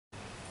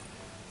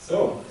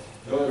So,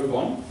 hello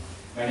everyone.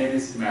 My name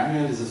is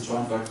Emmanuel. This is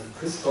joint work with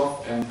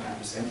Christoph, and I'm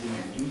presenting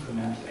an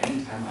incremental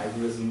anytime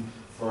algorithm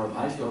for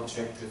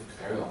multi-objective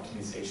query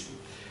optimization.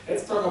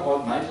 Let's talk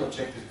about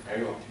multi-objective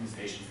query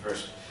optimization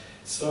first.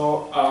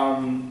 So,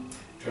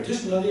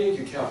 traditionally,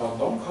 you care about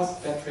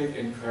long-cost metric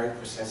in query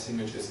processing,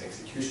 which is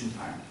execution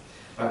time.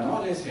 But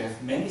nowadays, you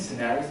have many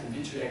scenarios in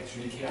which you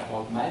actually care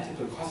about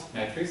multiple cost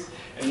metrics,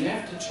 and you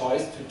have the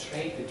choice to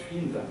trade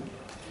between them.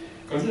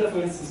 Consider,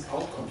 for instance,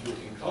 cloud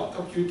computing. In cloud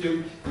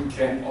computing, you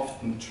can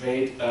often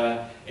trade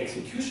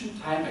execution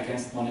time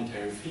against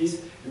monetary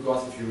fees,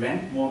 because if you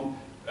rent more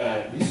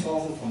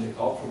resources from the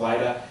cloud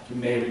provider, you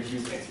may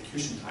reduce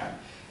execution time.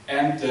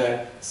 And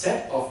the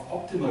set of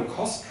optimal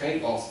cost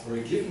trade-offs for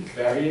a given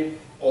query,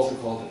 also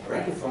called the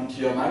Pareto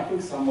frontier, might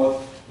look somewhat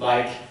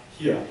like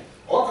here.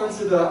 Or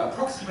consider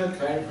approximate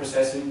query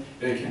processing,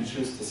 where you can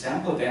choose the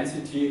sample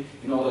density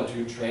in order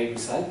to trade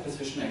result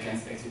precision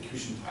against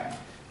execution time.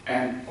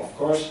 And of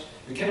course,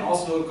 you can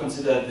also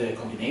consider the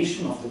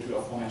combination of the two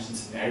aforementioned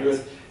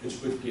scenarios,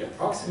 which would be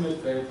approximate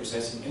query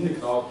processing in the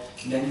cloud,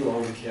 and then you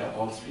already care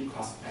about three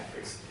cost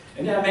metrics.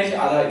 And there are many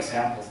other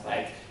examples,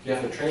 like you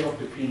have a trade-off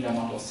between the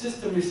amount of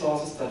system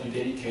resources that you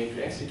dedicate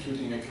to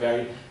executing a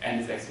query and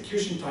its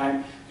execution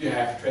time. You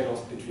have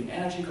trade-offs between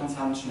energy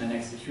consumption and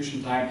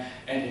execution time.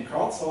 And in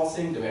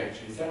crowdsourcing, there were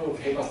actually several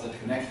papers that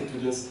connected to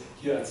this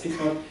here at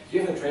SIGMOD.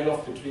 You have a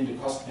trade-off between the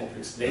cost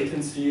metrics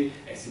latency,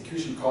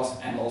 execution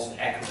cost, and also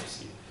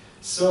accuracy.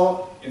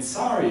 So, in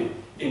summary,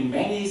 in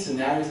many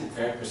scenarios in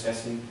query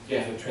processing, you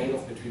have a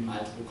trade-off between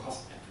multiple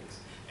cost metrics.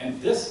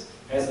 And this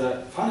has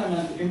a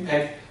fundamental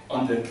impact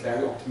on the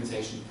query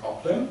optimization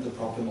problem, the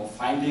problem of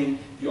finding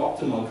the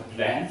optimal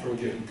plan for a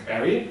given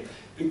query,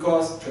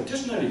 because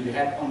traditionally you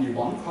had only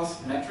one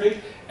cost metric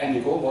and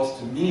the goal was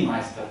to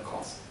minimize that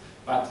cost.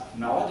 But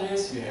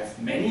nowadays you have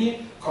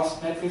many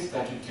cost metrics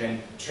that you can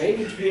trade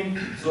between,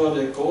 so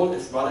the goal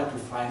is rather to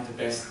find the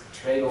best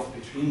trade-off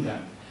between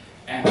them.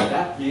 And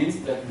that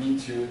means that we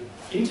need to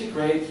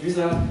integrate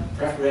user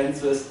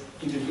preferences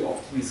into the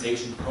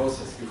optimization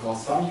process,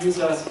 because some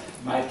users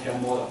might care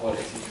more about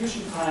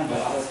execution time,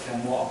 while others care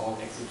more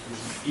about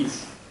execution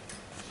fees.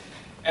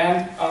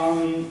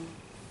 And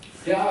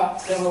there are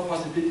several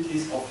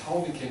possibilities of how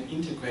we can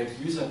integrate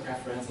user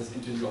preferences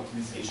into the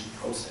optimization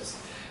process.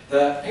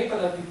 The paper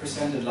that we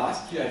presented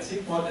last year at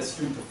SIGMOD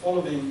assumed the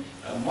following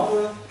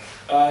model.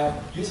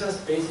 Users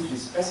basically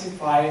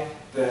specify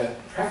the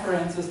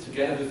preferences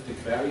together with the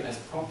query as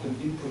problem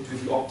input to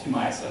the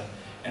optimizer.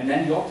 And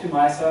then the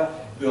optimizer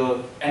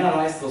will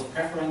analyze those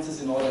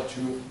preferences in order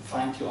to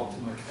find the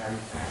optimal query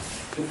plan.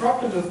 The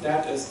problem with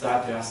that is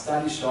that there are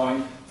studies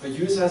showing for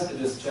users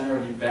it is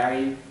generally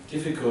very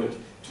difficult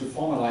to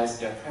formalize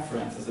their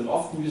preferences, and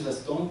often users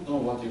don't know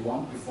what they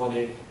want before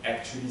they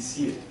actually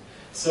see it.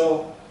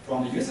 So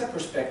from the user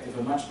perspective,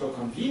 a much more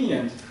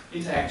convenient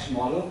interaction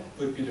model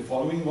would be the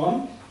following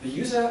one. The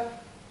user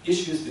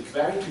issues the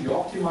query to the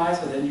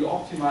optimizer, then the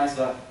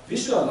optimizer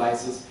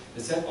visualizes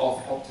the set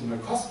of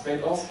optimal cost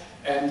trade-offs,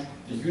 and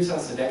the user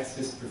selects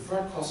his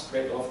preferred cost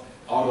trade-off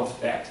out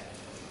of that.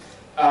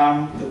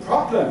 The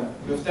problem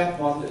with that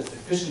model is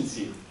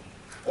efficiency.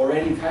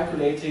 Already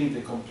calculating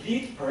the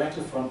complete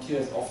Pareto frontier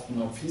is often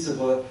not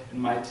feasible and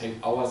might take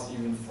hours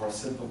even for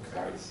simple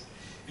queries.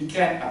 We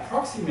can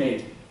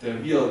approximate the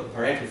real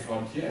Pareto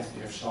frontier, as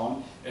we have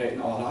shown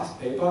in our last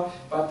paper,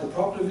 but the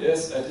problem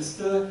is this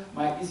still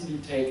might easily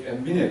take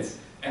minutes,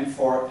 and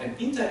for an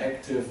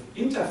interactive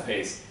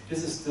interface,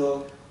 this is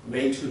still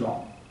way too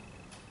long.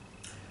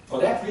 For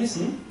that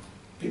reason,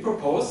 we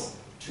propose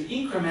to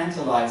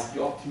incrementalize the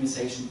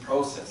optimization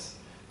process.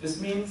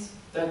 This means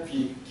that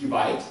we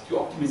divide the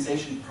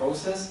optimization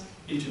process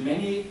into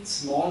many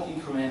small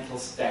incremental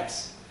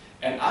steps.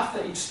 And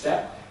after each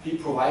step, we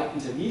provide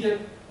intermediate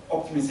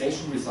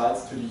optimization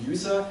results to the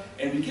user,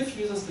 and we give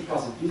users the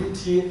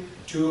possibility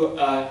to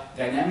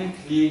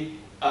dynamically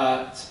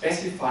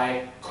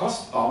specify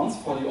cost bounds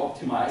for the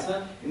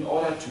optimizer in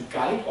order to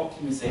guide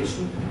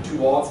optimization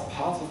towards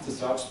parts of the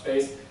search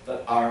space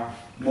that are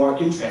more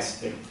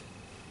interesting.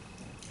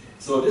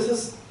 So this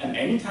is an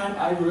anytime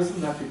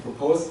algorithm that we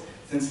propose,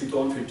 since we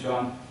don't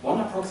return one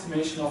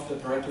approximation of the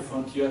Pareto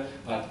frontier,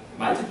 but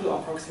multiple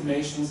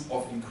approximations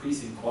of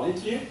increasing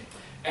quality.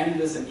 And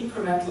it is an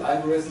incremental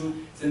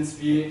algorithm, since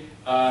we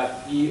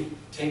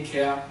take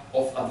care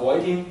of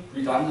avoiding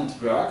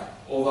redundant work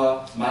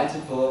over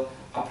multiple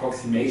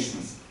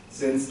approximations.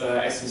 Since,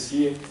 as you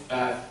see,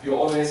 we're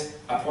always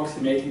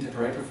approximating the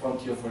Pareto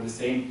frontier for the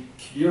same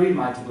query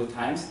multiple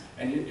times,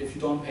 and if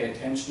you don't pay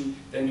attention,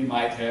 then we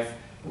might have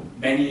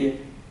many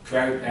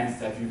query plans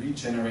that we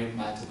regenerate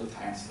multiple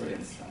times, for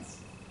instance.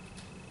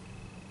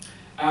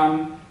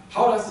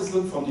 How does this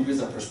look from the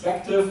user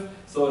perspective?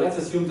 So let's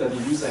assume that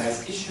the user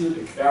has issued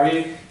a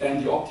query,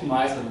 then the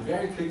optimizer will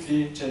very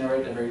quickly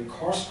generate a very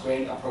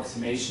coarse-grained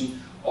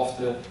approximation of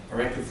the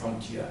Pareto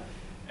frontier.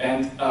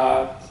 And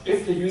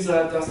if the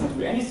user doesn't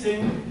do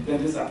anything,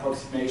 then this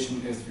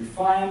approximation is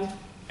refined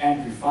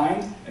and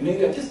refined. And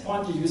maybe at this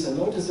point the user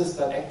notices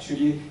that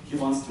actually he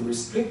wants to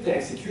restrict the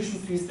execution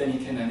fees, then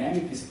he can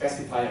dynamically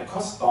specify a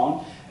cost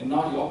bound, and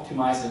now the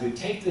optimizer will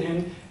take the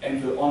hint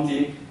and will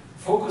only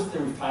focus the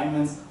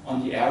refinements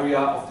on the area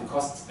of the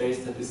cost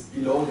space that is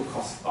below the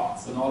cost bound.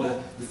 So now the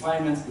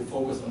refinements will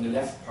focus on the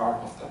left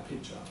part of that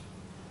picture,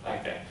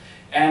 like that.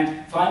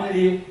 And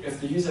finally, if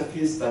the user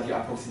feels that the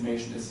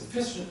approximation is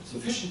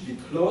sufficiently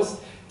closed,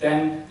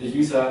 then the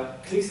user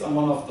clicks on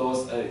one of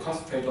those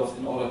cost trade-offs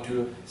in order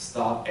to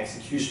start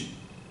execution.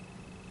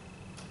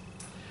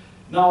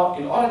 Now,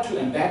 in order to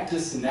embed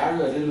this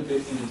scenario a little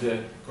bit into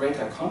the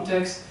greater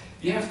context,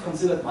 we have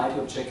considered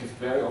multi-objective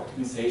query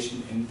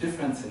optimization in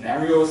different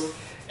scenarios.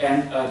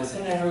 And the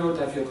scenario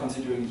that we are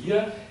considering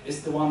here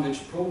is the one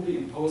which probably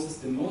imposes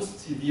the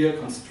most severe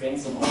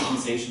constraints on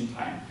optimization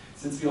time.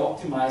 Since we are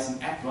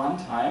optimizing at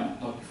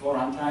runtime, not before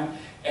runtime,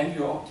 and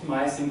we are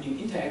optimizing in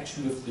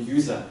interaction with the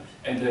user,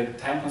 and the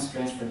time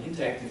constraints for an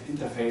interactive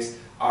interface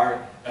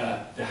are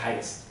the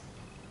highest.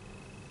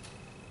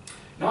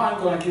 Now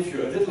I'm going to give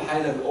you a little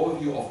high-level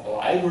overview of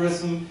our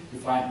algorithm. You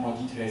find more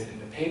details in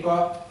the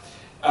paper.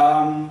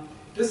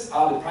 These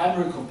are the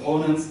primary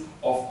components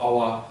of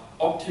our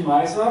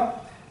optimizer.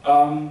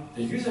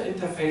 The user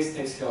interface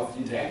takes care of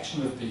the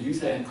interaction with the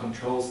user and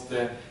controls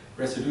the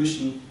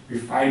resolution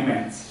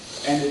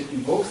refinements. And it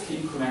invokes the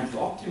incremental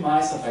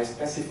optimizer by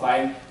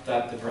specifying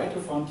that the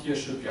Pareto frontier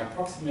should be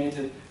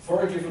approximated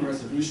for a given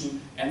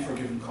resolution and for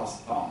given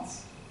cost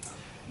bounds.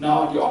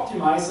 Now, the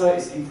optimizer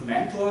is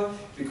incremental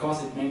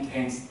because it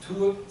maintains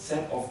two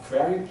sets of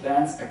query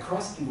plans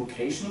across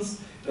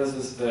invocations. This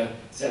is the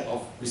set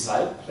of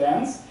result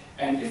plans.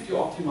 And if the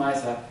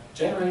optimizer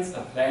generates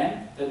a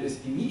plan that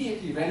is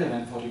immediately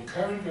relevant for the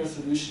current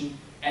resolution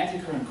and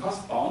the current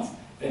cost bounds,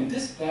 then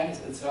this plan is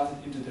inserted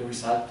into the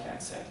result plan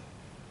set.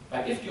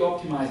 But if the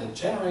optimizer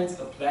generates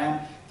a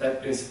plan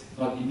that is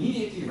not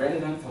immediately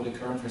relevant for the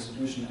current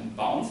resolution and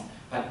bounds,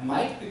 but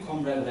might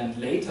become relevant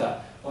later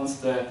once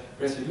the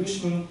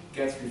resolution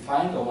gets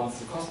refined or once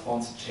the cost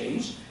bounds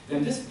change,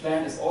 then this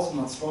plan is also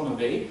not thrown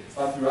away,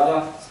 but we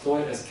rather store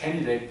it as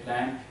candidate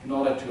plan in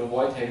order to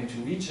avoid having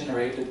to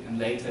regenerate it in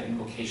later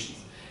invocations.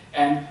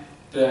 And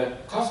the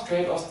cost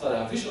trade-offs that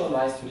are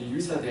visualized to the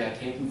user, they are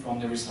taken from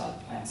the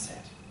result plan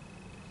set.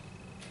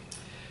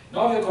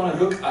 Now we're going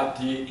to look at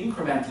the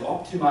incremental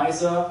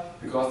optimizer,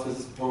 because this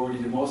is probably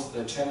the most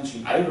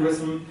challenging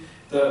algorithm.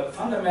 The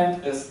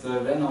Fundament is the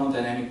well-known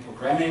dynamic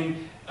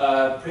programming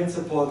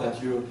principle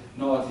that you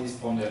know at least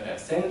from the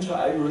Salinger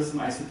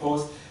algorithm, I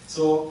suppose.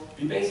 So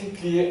we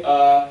basically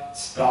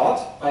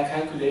start by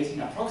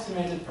calculating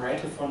approximated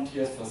Pareto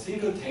frontiers for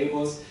single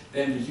tables,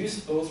 then we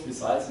use those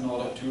results in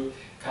order to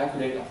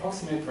calculate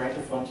approximate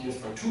Pareto frontiers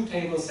for two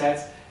table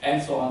sets,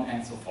 and so on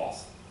and so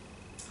forth.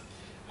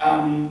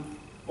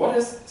 What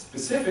is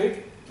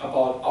specific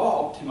about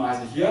our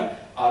optimizer here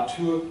are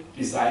two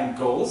design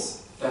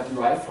goals that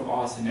derive from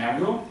our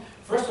scenario.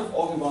 First of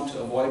all, we want to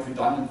avoid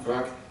redundant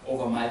work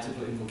over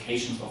multiple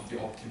invocations of the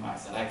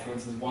optimizer. Like, for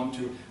instance, we want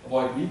to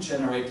avoid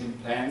regenerating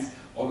plans,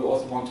 or we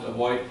also want to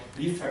avoid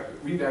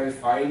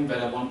re-verifying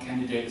whether one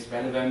candidate is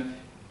relevant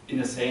in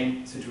the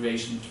same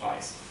situation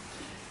twice.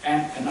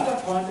 And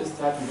another point is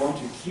that we want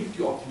to keep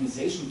the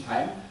optimization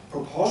time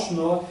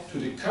proportional to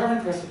the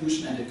current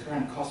resolution and the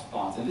current cost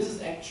bounds. And this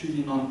is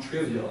actually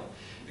non-trivial,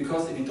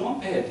 because if you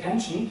don't pay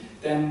attention,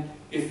 then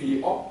if we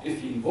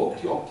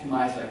invoke the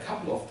optimizer a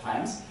couple of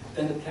times,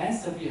 then the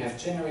plans that we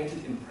have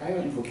generated in prior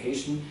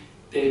invocation,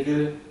 they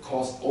will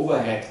cause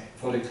overhead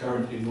for the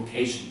current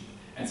invocation.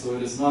 And so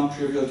it is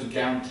non-trivial to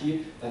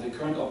guarantee that the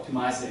current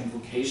optimizer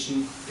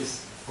invocation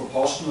is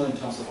proportional in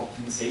terms of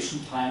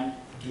optimization time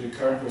to the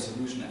current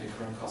resolution and the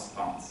current cost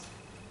bounds.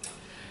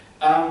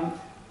 On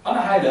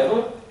a high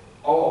level,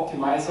 our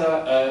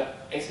optimizer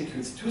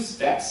executes two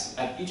steps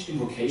at each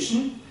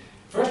invocation.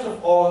 First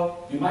of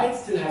all, we might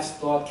still have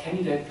stored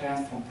candidate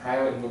plans from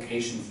prior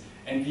invocations,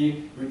 and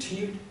we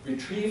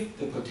retrieve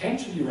the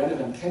potentially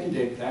relevant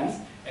candidate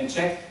plans and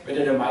check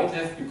whether they might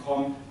have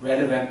become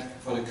relevant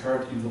for the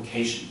current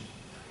invocation.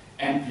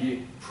 And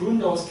we prune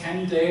those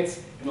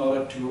candidates in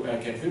order to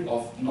get rid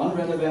of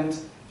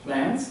non-relevant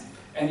plans.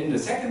 And in the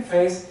second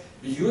phase,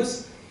 we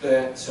use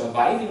the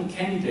surviving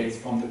candidates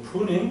from the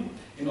pruning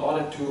in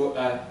order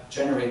to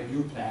generate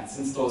new plans.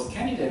 Since those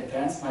candidate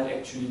plans might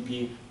actually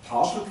be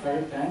partial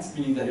query plans,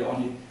 meaning that they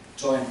only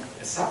join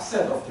a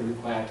subset of the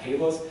required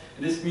tables,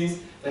 and this means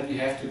that we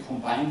have to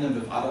combine them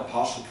with other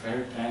partial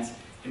query plans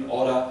in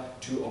order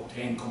to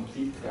obtain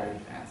complete query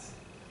plans.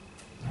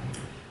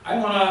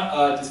 I'm going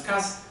to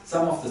discuss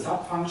some of the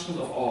sub-functions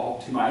of our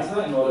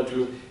optimizer in order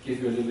to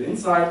give you a little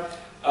insight.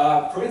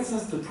 For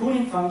instance, the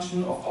pruning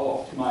function of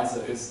our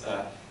optimizer is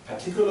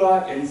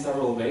particular in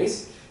several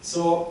ways.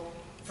 So,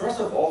 first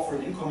of all, for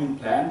an incoming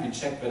plan, we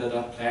check whether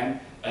that plan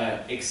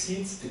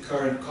exceeds the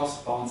current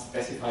cost bound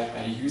specified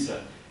by the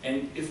user.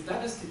 And if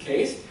that is the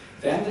case,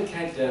 then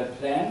the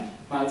plan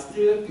might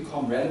still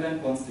become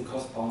relevant once the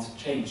cost bounds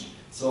change.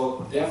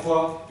 So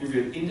therefore, we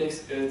will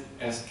index it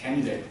as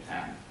candidate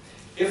plan.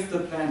 If the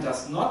plan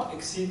does not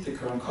exceed the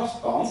current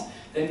cost bounds,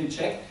 then we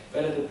check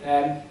whether the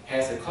plan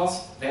has a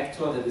cost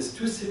vector that is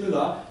too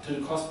similar to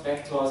the cost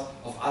vectors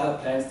of other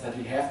plans that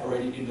we have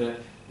already in the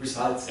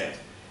result set.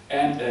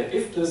 And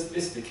if this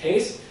is the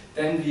case,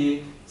 then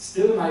we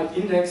still might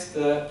index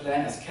the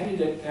plan as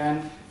candidate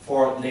plan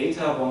for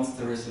later once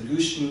the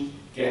resolution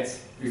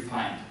gets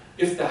refined.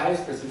 If the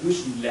highest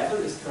resolution level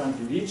is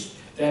currently reached,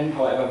 then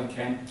however we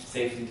can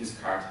safely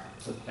discard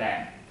the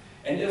plan.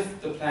 And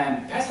if the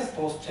plan passes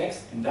both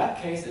checks, in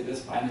that case it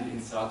is finally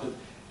inserted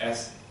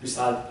as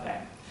result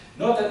plan.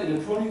 Note that in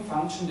the pruning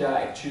function there are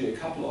actually a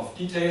couple of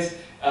details,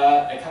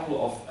 a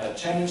couple of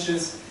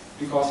challenges,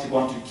 because we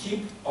want to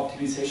keep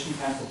optimization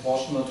time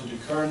proportional to the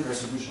current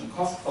resolution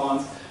cost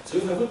bounds. So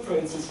if I would, for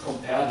instance,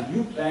 compare the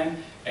new plan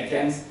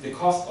against the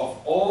cost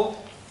of all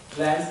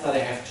plans that I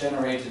have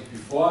generated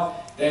before,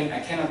 then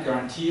I cannot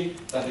guarantee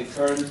that the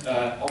current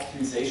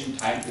optimization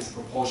time is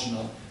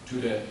proportional to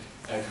the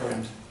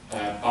current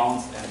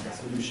bounds and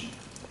resolution.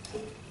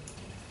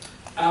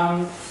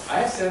 I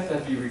have said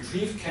that we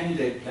retrieve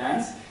candidate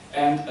plans,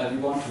 and we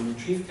want to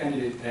retrieve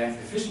candidate plans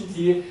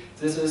efficiently.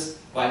 This is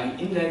why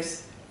we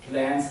index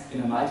plans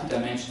in a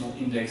multi-dimensional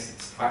index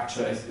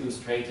structure as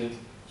illustrated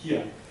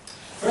here.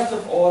 First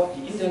of all,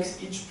 we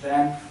index each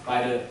plan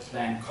by the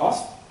plan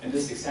cost. In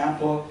this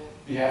example,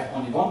 we have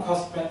only one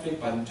cost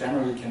metric, but in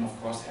general we can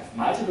of course have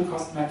multiple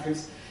cost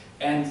metrics.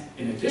 And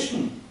in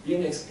addition, we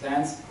index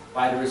plans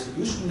by the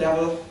resolution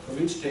level for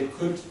which they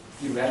could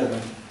be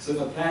relevant. So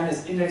if a plan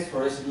is indexed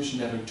for resolution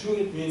level 2,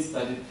 it means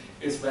that it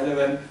is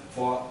relevant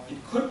for, it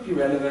could be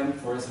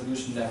relevant for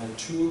resolution level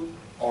 2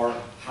 or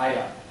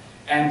higher.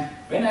 And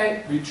when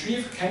I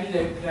retrieve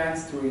candidate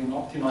plans during an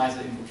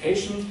optimizer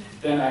invocation,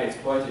 then I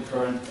exploit the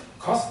current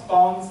cost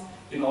bounds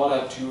in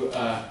order to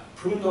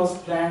prune those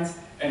plans,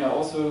 and I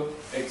also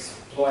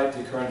exploit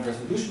the current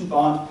resolution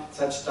bound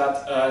such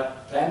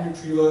that plan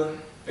retrieval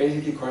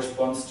basically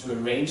corresponds to a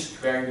ranged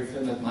query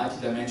within that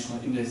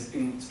multi-dimensional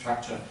indexing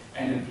structure.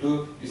 And in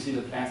blue, you see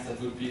the plans that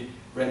would be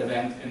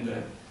relevant in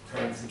the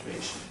current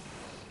situation.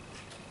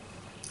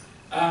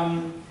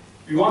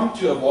 We want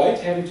to avoid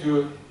having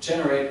to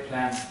generate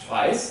plans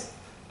twice.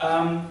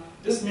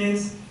 This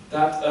means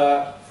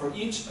that for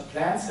each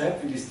plan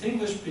set, we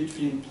distinguish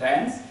between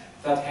plans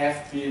that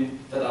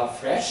are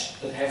fresh,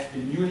 that have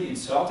been newly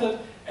inserted,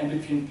 and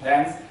between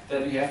plans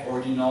that we have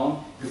already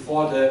known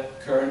before the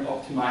current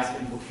optimizer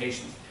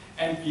invocations.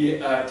 And we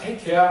take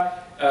care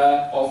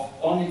of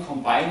only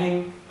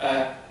combining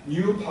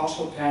new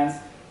partial plans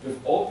with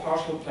old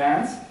partial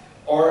plans,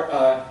 or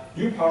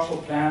new partial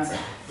plans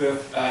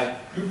with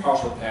new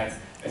partial plans.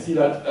 I see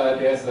that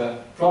there's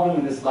a problem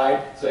in the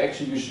slide, so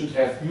actually we should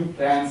have new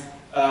plans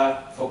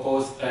for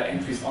both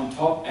entries on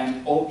top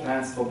and old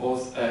plans for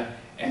both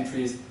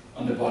entries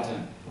on the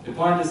bottom. The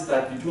point is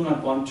that we do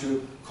not want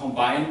to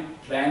combine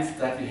plans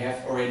that we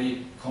have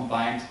already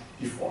combined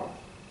before.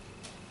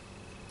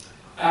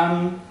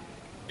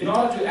 In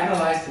order to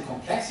analyze the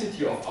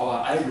complexity of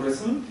our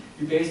algorithm,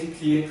 we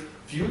basically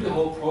view the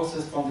whole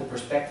process from the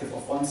perspective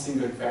of one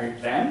single query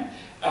plan.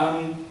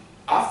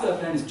 After a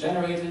plan is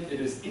generated,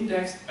 it is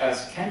indexed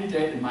as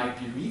candidate and might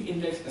be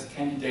re-indexed as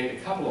candidate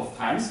a couple of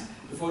times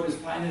before it is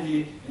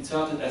finally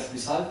inserted as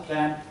result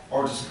plan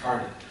or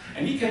discarded.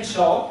 And we can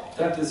show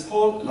that this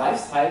whole life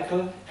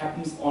cycle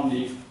happens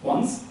only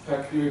once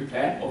per query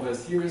plan over a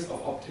series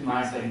of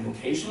optimizer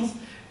invocations.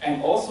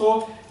 And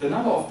also, the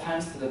number of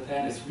times that the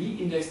plan is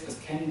re-indexed as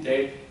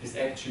candidate is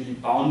actually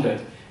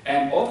bounded.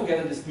 And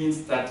altogether, this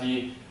means that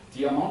the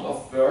amount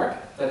of work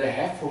that I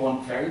have for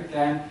one query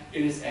plan,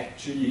 it is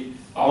actually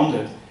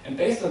bounded. And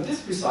based on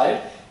this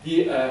result,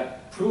 we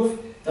prove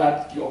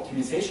that the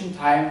optimization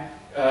time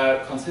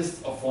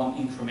consists of one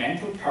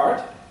incremental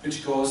part,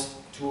 which goes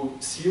to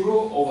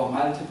 0 over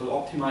multiple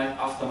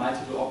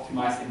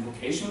optimized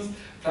invocations,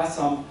 plus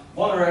some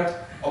moderate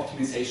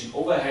optimization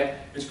overhead,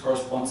 which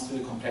corresponds to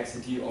the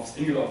complexity of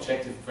single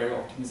objective query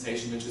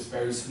optimization, which is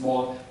very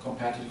small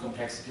compared to the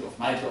complexity of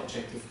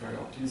multi-objective query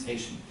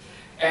optimization.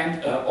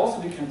 And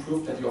also we can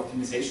prove that the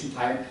optimization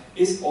time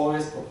is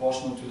always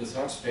proportional to the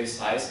search space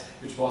size,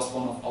 which was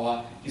one of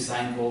our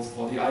design goals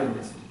for the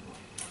algorithm.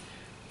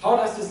 How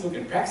does this look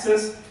in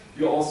praxis?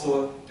 We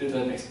also did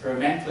an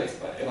experimental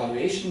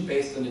evaluation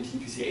based on the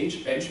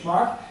TPC-H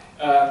benchmark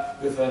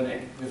with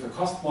a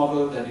cost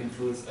model that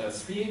includes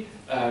 3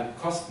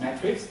 cost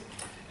metrics.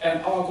 And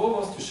our goal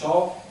was to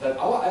show that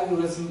our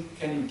algorithm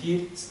can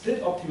indeed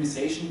split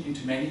optimization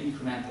into many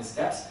incremental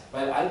steps,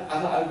 while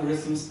other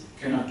algorithms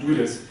cannot do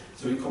this.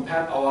 So we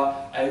compared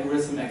our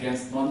algorithm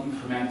against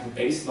non-incremental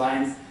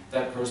baselines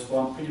that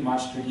correspond pretty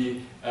much to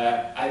the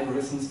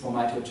algorithms for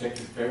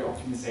multi-objective query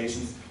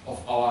optimizations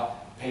of our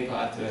paper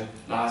at the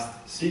last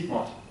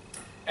SIGMOD.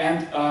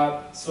 And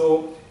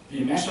so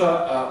we measure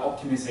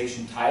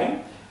optimization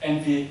time,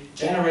 and we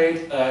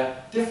generate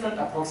different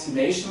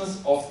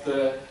approximations of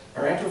the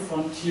Pareto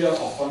frontier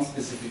of one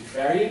specific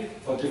query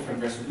for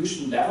different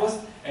resolution levels,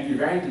 and we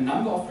vary the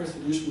number of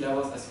resolution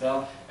levels as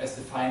well as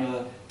the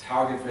final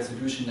target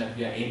resolution that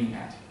we are aiming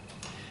at.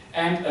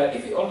 And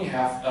if we only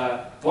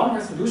have one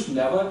resolution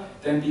level,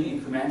 then being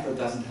incremental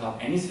doesn't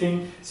help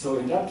anything. So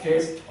in that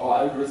case, our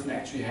algorithm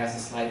actually has a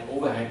slight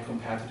overhead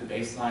compared to the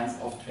baselines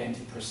of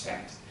 20%.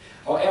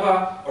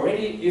 However,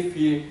 already if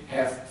we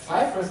have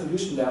 5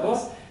 resolution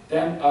levels,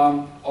 then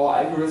our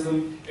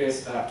algorithm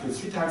is up to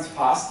 3 times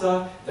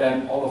faster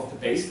than all of the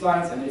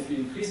baselines. And if we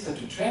increase that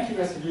to 20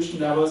 resolution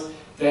levels,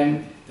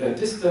 then the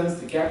distance,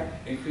 the gap,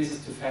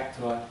 increases to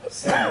factor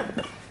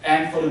 7.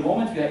 And for the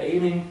moment, we are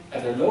aiming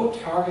at a low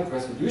target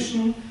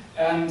resolution.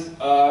 And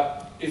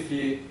if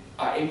we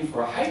are aiming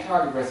for a high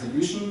target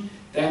resolution,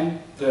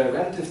 then the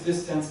relative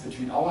distance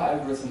between our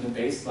algorithm and the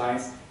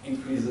baselines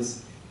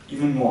increases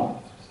even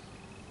more.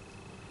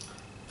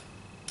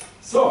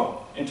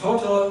 So, in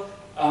total,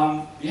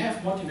 we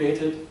have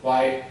motivated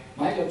why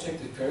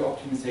multi-objective query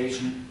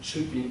optimization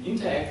should be an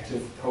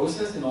interactive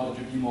process in order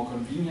to be more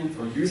convenient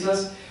for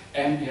users,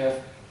 and we have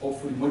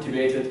hopefully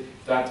motivated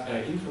that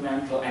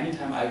incremental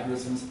anytime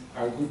algorithms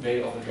are a good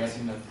way of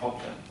addressing that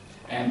problem.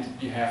 And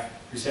we have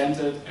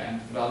presented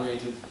and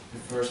evaluated the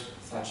first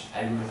such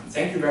algorithm.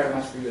 Thank you very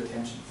much for your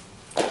attention.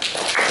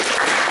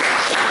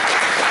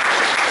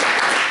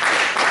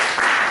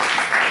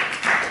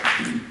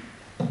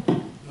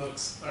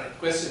 Looks. All right,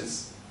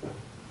 questions?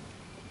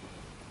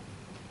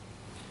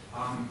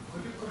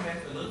 Could you comment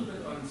a little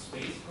bit on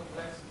space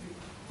complexity?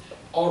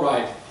 All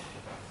right.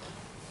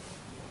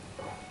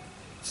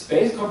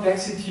 Space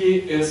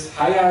complexity is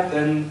higher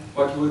than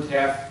what you would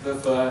have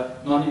with a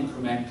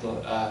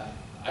non-incremental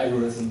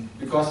algorithm,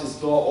 because you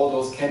store all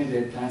those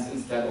candidate plans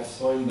instead of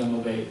storing them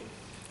away.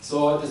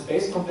 So the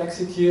space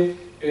complexity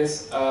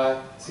is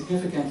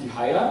significantly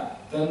higher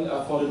than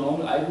for the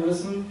normal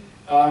algorithm.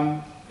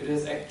 It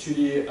is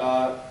actually,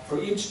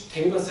 for each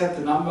table set,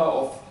 the number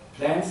of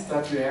plans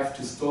that you have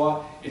to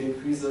store, it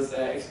increases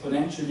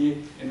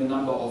exponentially in the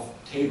number of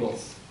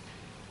tables.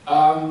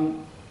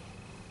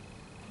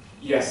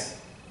 Yes,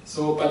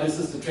 so, but this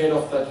is the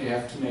trade-off that you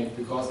have to make,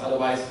 because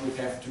otherwise we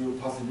have to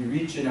possibly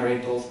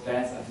regenerate those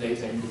plans at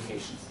later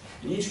invocations.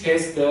 In each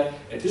case, the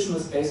additional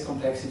space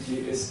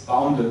complexity is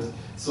bounded.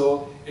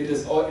 So it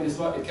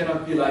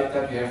cannot be like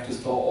that you have to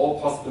store all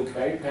possible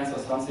query plans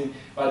or something,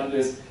 but it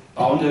is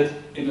bounded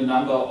in the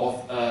number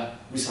of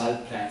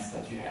result plans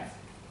that you have.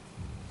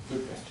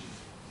 Good question.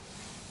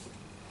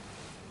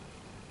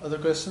 Other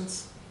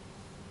questions?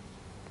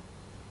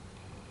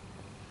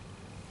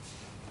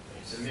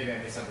 So maybe I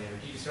missed something.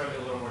 Can you describe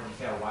in a little more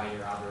detail why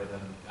your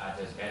algorithm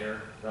does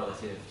better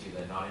relative to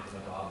the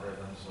non-incremental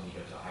algorithms when you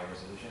go to a high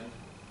resolution?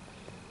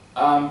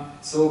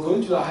 So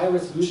going to a high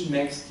resolution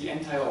makes the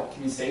entire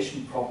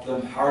optimization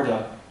problem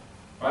harder,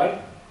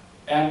 right?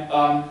 And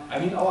I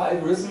mean, our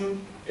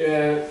algorithm,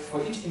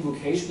 for each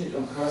invocation, it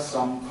incurs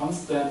some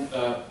constant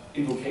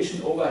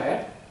invocation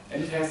overhead,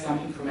 and it has some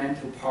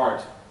incremental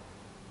part.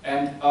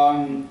 And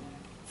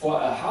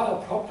for a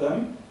harder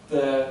problem,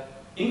 the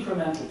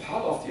incremental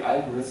part of the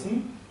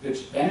algorithm, which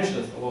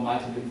vanishes over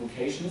multiple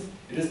invocations,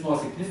 it is more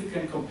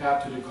significant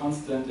compared to the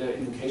constant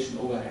invocation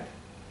overhead.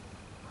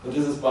 So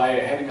this is why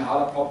having a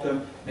harder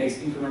problem makes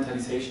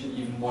incrementalization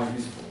even more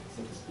useful,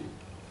 so to speak.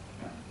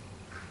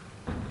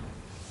 Yeah.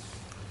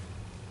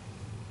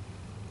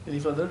 Any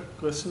further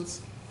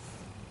questions?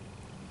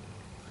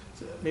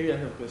 So maybe I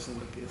have a question in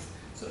that case.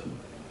 So,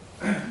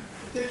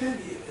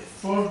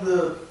 for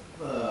the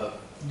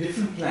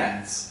different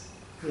plans,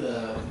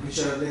 which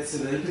are, let's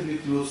say, relatively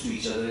close to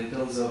each other in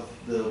terms of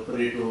the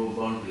Pareto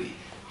boundary,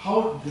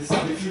 how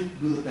different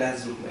do the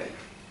plans look like?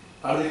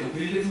 Are they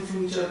completely different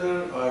from each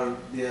other, or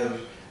they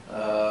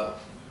are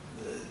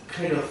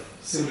kind of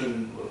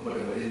similar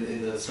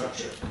in the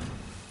structure?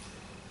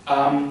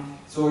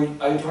 So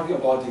are you talking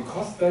about the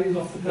cost values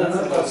of the plans?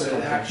 No,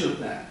 the actual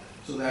plan.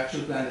 So the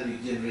actual plan that you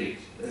generate,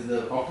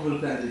 the optimal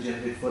plan that you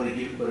generate for a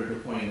given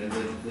Pareto point, and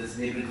then this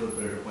neighboring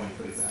Pareto point,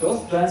 for example.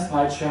 Those plans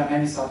might share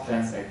many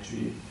subplans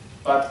actually,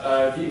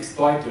 but we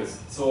exploit this.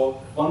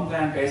 So one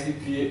plan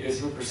basically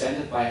is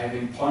represented by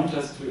having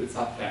pointers to its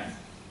subplans.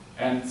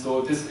 And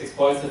so this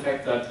exploits the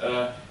fact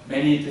that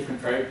many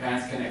different query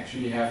plans can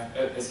actually have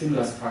a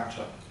similar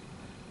structure.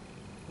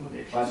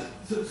 Okay.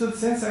 So the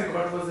sense I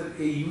got was that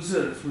a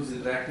user who's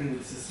interacting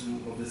with a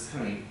system of this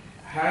kind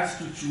has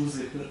to choose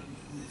it.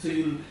 So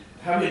you'll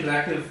have an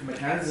interactive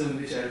mechanism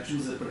in which I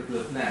choose a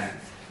particular plan,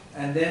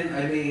 and then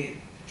I may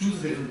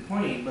choose a different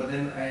point, but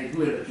then I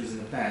do it by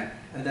choosing a plan,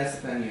 and that's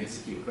the plan you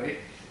execute, right?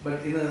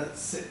 But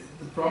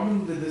the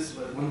problem with this,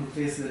 one would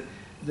face that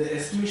the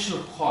estimation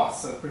of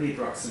costs are pretty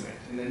approximate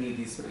in any of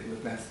these particular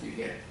plans that you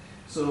get.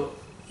 So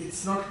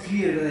it's not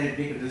clear when I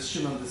make a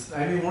decision on this.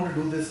 I may want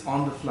to do this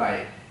on the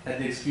fly at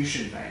the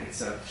execution time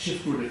itself,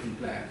 shift to a different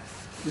plan.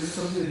 Is it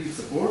something that you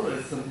support, or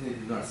is it something that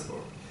you do not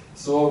support?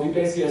 So we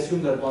basically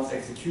assume that once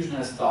execution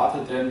has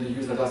started, then the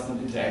user does not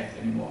interact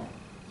anymore.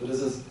 So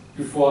this is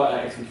before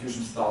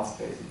execution starts,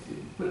 basically.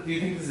 But do you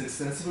think this is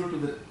extensible to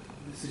the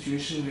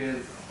situation where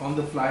on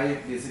the fly,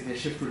 basically, a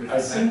shift to a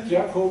different plan? I think,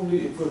 yeah,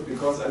 probably it could,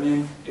 because I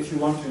mean, if you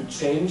want to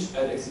change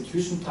at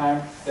execution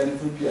time, then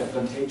it would be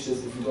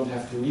advantageous if you don't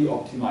have to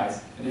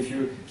re-optimize, and if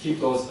you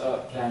keep those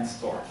plans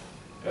stored.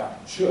 Yeah,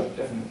 sure,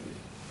 definitely.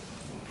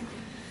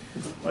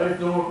 All right,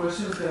 no more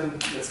questions, then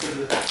let's get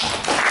the.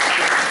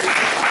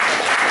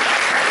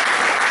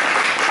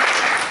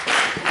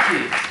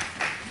 Okay.